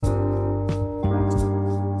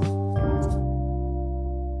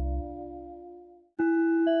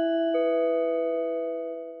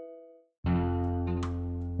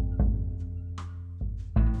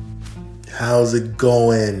How's it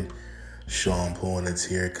going? Sean Pullins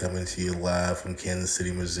here, coming to you live from Kansas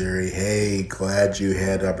City, Missouri. Hey, glad you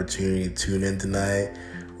had the opportunity to tune in tonight.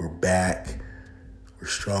 We're back. We're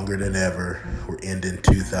stronger than ever. We're ending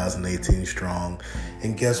 2018 strong.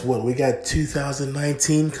 And guess what? We got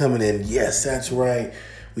 2019 coming in. Yes, that's right.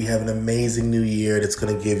 We have an amazing new year that's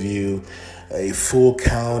going to give you a full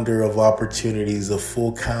calendar of opportunities, a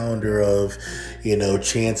full calendar of,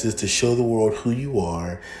 chances to show the world who you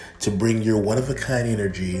are, to bring your one-of-a-kind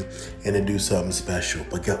energy and to do something special.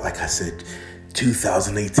 But like I said,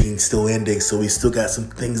 2018 still ending, so we still got some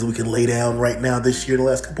things that we can lay down right now this year, the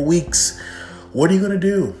last couple weeks. What are you going to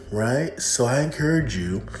do, right? So I encourage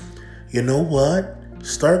you, you know what?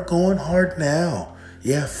 Start going hard now.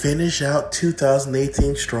 Yeah, finish out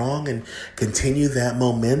 2018 strong and continue that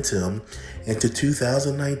momentum into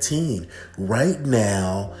 2019. Right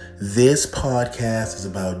now, this podcast is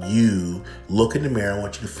about you. Look in the mirror. I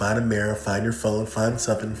want you to find a mirror, find your phone, find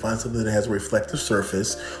something that has a reflective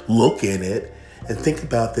surface. Look in it and think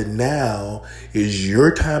about that now is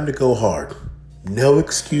your time to go hard. No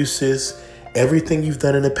excuses. Everything you've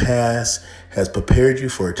done in the past has prepared you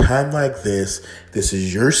for a time like this. This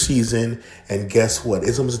is your season. And guess what?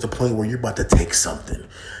 It's almost at the point where you're about to take something.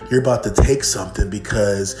 You're about to take something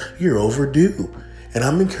because you're overdue. And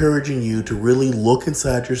I'm encouraging you to really look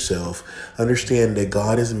inside yourself, understand that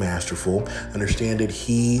God is masterful, understand that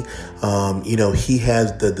He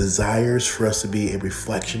has the desires for us to be a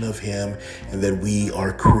reflection of Him, and that we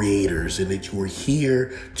are creators and that you are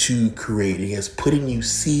here to create. He has put in you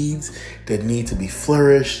seeds that need to be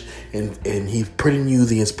flourished, and He's putting you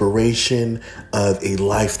the inspiration of a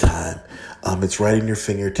lifetime. It's right in your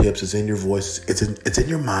fingertips. It's in your voice. It's in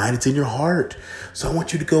your mind. It's in your heart. So I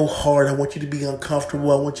want you to go hard. I want you to be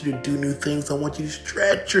uncomfortable. I want you to do new things. I want you to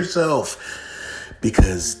stretch yourself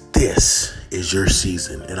because this is your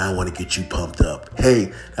season and I want to get you pumped up.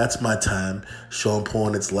 Hey, that's my time. Sean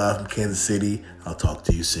Pullins, live from Kansas City. I'll talk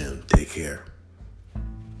to you soon. Take care.